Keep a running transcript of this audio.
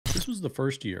This was the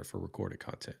first year for recorded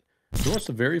content. We launched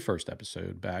the very first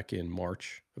episode back in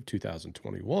March of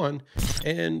 2021,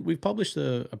 and we've published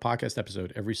a podcast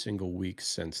episode every single week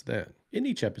since then. In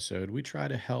each episode, we try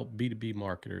to help B2B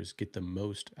marketers get the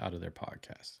most out of their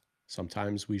podcasts.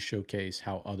 Sometimes we showcase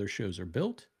how other shows are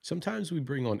built. Sometimes we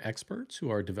bring on experts who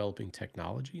are developing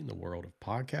technology in the world of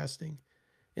podcasting.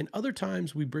 And other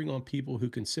times we bring on people who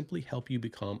can simply help you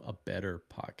become a better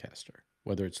podcaster,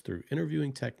 whether it's through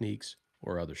interviewing techniques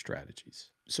or other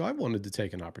strategies. So I wanted to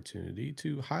take an opportunity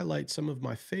to highlight some of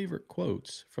my favorite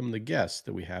quotes from the guests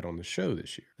that we had on the show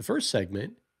this year. The first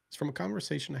segment is from a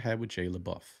conversation I had with Jay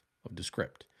LaBeouf of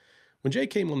Descript. When Jay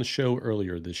came on the show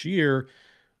earlier this year,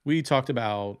 we talked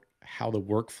about how the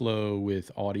workflow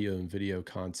with audio and video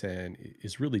content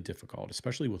is really difficult,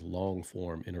 especially with long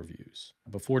form interviews.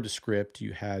 Before Descript,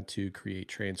 you had to create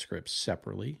transcripts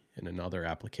separately in another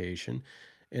application.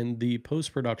 And the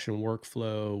post production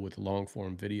workflow with long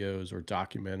form videos or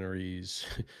documentaries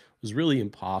was really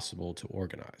impossible to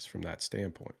organize from that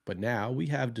standpoint. But now we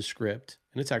have Descript,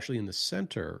 and it's actually in the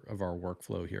center of our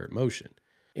workflow here at Motion.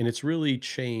 And it's really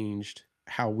changed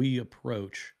how we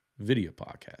approach video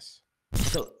podcasts.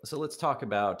 So let's talk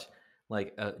about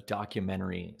like a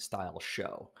documentary style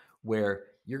show where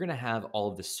you're going to have all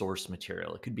of the source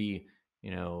material. It could be,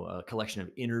 a collection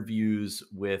of interviews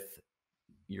with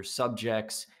your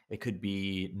subjects. It could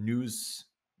be news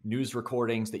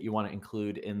recordings that you want to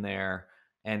include in there.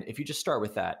 And if you just start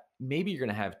with that, maybe you're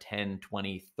going to have 10,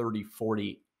 20, 30,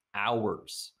 40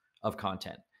 hours of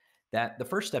content. That the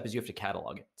first step is you have to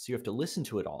catalog it. So you have to listen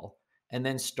to it all and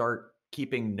then start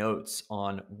keeping notes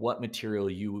on what material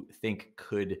you think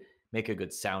could make a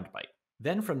good soundbite.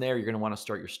 Then from there, you're going to want to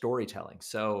start your storytelling.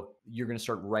 So you're going to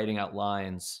start writing out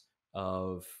lines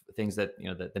of things that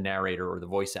the narrator or the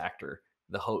voice actor,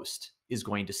 the host, is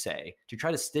going to say to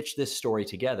try to stitch this story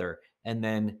together, and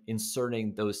then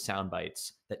inserting those sound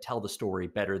bites that tell the story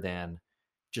better than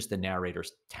just the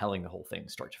narrators telling the whole thing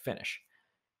start to finish.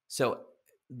 So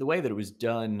the way that it was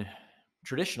done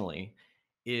traditionally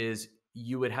is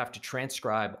you would have to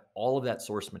transcribe all of that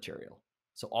source material.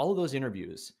 So all of those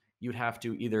interviews, you'd have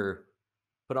to either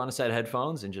put on a set of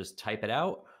headphones and just type it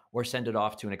out, or send it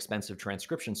off to an expensive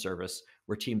transcription service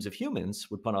where teams of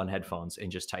humans would put on headphones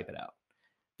and just type it out.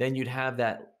 Then you'd have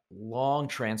that long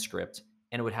transcript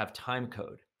and it would have time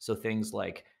code. So things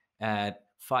like at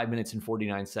 5 minutes and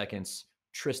 49 seconds,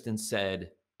 Tristan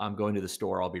said, "I'm going to the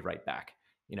store. I'll be right back."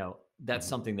 That's Mhm.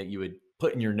 something that you would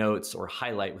put in your notes or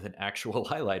highlight with an actual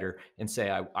highlighter and say,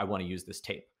 I want to use this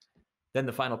tape. Then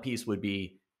the final piece would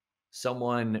be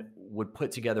someone would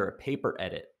put together a paper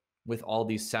edit with all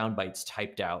these sound bites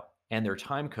typed out and their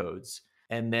time codes.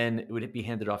 And then it would be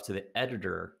handed off to the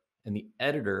editor. And the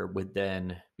editor would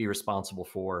then be responsible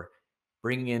for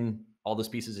bringing in all those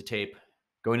pieces of tape,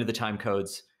 going to the time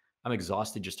codes. I'm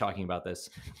exhausted just talking about this.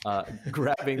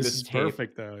 Grabbing This this is tape,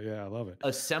 perfect, though. Yeah, I love it.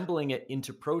 assembling it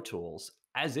into Pro Tools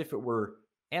as if it were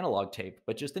analog tape,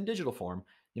 but just in digital form,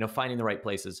 finding the right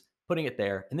places, putting it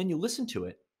there, and then you listen to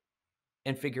it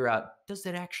and figure out, does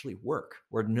that actually work?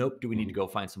 Or nope, do we need to Mhm. go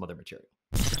find some other material?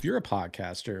 If you're a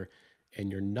podcaster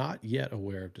and you're not yet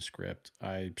aware of Descript,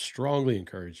 I strongly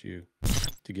encourage you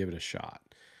to give it a shot.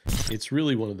 It's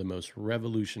really one of the most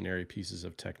revolutionary pieces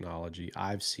of technology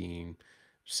I've seen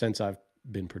since I've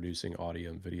been producing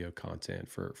audio and video content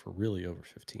for really over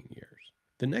 15 years.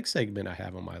 The next segment I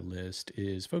have on my list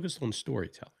is focused on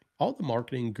storytelling. All the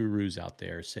marketing gurus out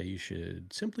there say you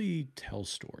should simply tell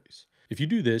stories. If you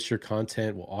do this, your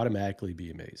content will automatically be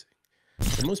amazing.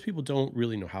 But most people don't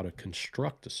really know how to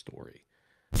construct a story.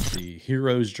 The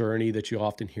hero's journey that you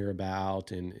often hear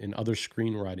about and other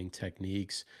screenwriting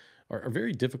techniques are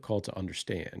very difficult to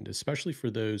understand, especially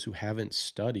for those who haven't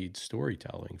studied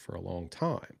storytelling for a long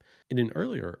time. In an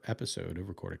earlier episode of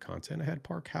Recorded Content, I had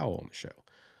Park Howell on the show.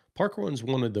 Park runs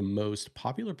one of the most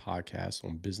popular podcasts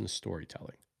on business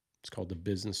storytelling. It's called The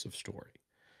Business of Story.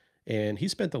 And he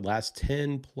spent the last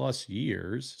 10 plus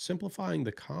years simplifying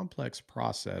the complex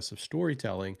process of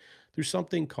storytelling through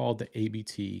something called the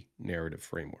ABT narrative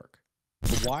framework.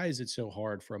 But why is it so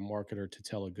hard for a marketer to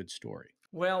tell a good story?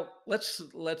 Well,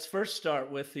 let's first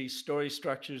start with the story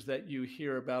structures that you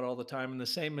hear about all the time. And the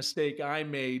same mistake I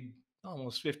made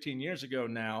almost 15 years ago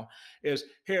now is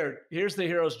here's the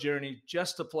hero's journey.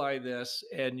 Just apply this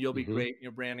and you'll be Hmm. great in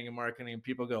your branding and marketing. And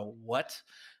people go, what?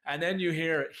 And then you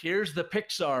hear, here's the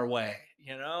Pixar way,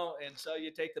 And so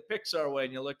you take the Pixar way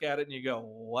and you look at it and you go,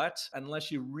 what?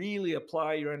 Unless you really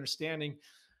apply your understanding,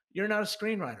 you're not a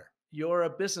screenwriter. You're a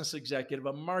business executive,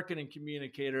 a marketing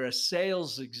communicator, a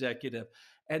sales executive.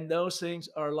 And those things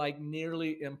are like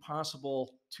nearly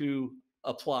impossible to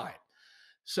apply.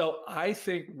 So I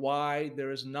think why there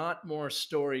is not more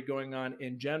story going on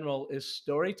in general is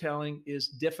storytelling is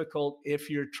difficult if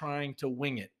you're trying to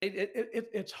wing it.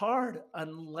 It's hard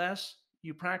unless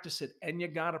you practice it, and you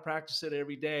got to practice it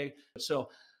every day. So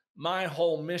my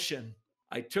whole mission,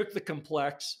 I took the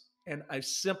complex and I've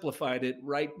simplified it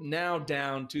right now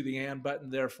down to the and, but,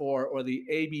 and therefore, or the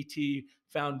ABT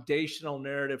foundational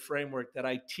narrative framework that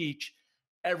I teach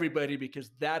everybody, because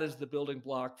that is the building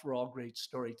block for all great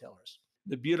storytellers.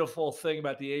 The beautiful thing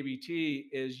about the ABT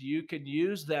is you can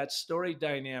use that story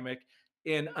dynamic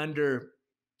in under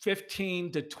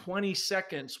 15 to 20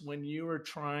 seconds when you are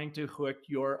trying to hook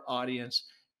your audience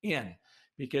in,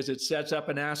 because it sets up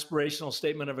an aspirational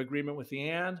statement of agreement with the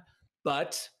and,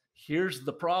 but here's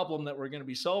the problem that we're going to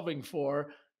be solving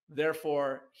for.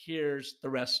 Therefore, here's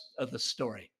the rest of the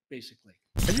story, basically.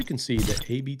 As you can see, the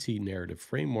ABT narrative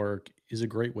framework is a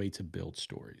great way to build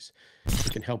stories.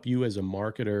 It can help you as a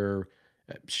marketer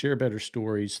share better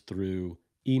stories through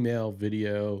email,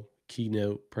 video,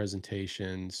 keynote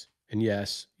presentations, and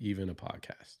yes, even a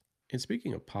podcast. And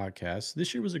speaking of podcasts,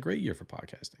 this year was a great year for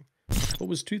podcasting. But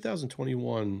was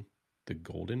 2021 the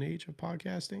golden age of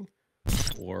podcasting?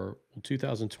 Or will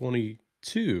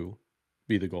 2022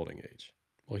 be the golden age?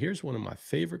 Well, here's one of my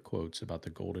favorite quotes about the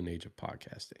golden age of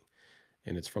podcasting.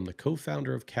 And it's from the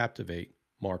co-founder of Captivate,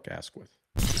 Mark Asquith.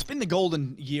 It's been the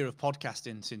golden year of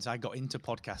podcasting since I got into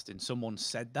podcasting. Someone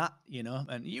said that,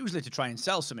 and usually to try and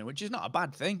sell something, which is not a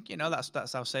bad thing.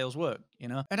 That's how sales work,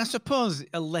 And I suppose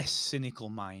a less cynical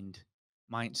mind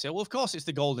might say, well, of course it's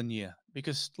the golden year,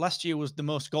 because last year was the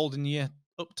most golden year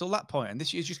up till that point, and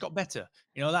this year's just got better.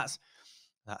 That's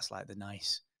like the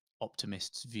nice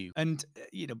optimist's view. And,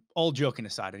 all joking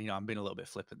aside, and, I'm being a little bit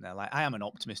flippant there. Like, I am an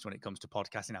optimist when it comes to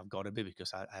podcasting. I've got to be,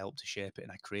 because I help to shape it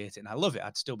and I create it and I love it.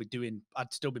 I'd still be building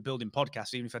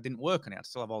podcasts even if I didn't work on it. I'd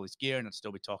still have all this gear and I'd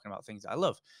still be talking about things that I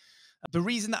love. The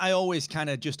reason that I always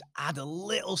kind of just add a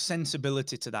little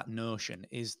sensibility to that notion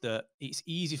is that it's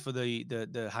easy for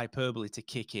the hyperbole to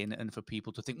kick in and for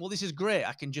people to think, well, this is great.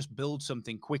 I can just build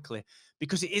something quickly,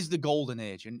 because it is the golden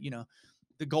age. And,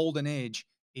 the golden age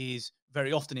is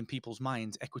very often in people's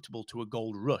minds equitable to a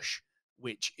gold rush,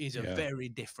 which is a very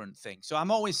different thing. So I'm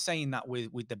always saying that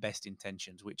with the best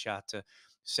intentions, which are to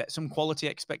set some quality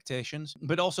expectations,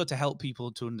 but also to help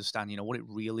people to understand, what it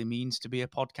really means to be a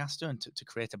podcaster and to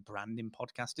create a brand in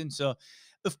podcasting. So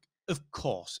of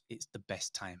course, it's the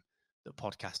best time that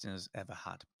podcasting has ever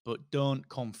had, but don't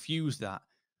confuse that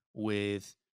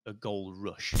with a gold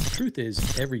rush. The truth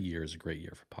is, every year is a great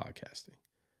year for podcasting,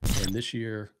 and this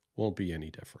year won't be any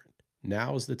different.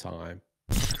 Now is the time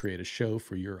to create a show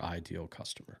for your ideal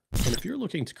customer. And if you're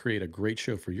looking to create a great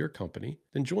show for your company,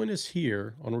 then join us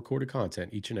here on Recorded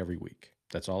Content each and every week.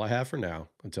 That's all I have for now.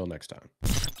 Until next time.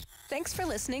 Thanks for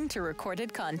listening to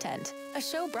Recorded Content, a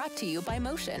show brought to you by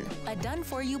Motion, a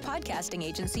done-for-you podcasting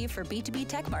agency for B2B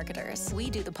tech marketers. We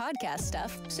do the podcast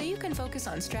stuff so you can focus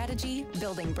on strategy,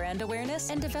 building brand awareness,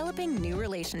 and developing new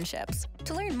relationships.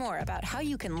 To learn more about how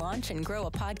you can launch and grow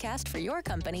a podcast for your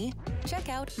company, check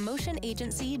out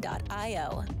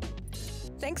motionagency.io.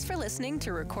 Thanks for listening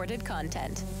to Recorded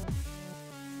Content.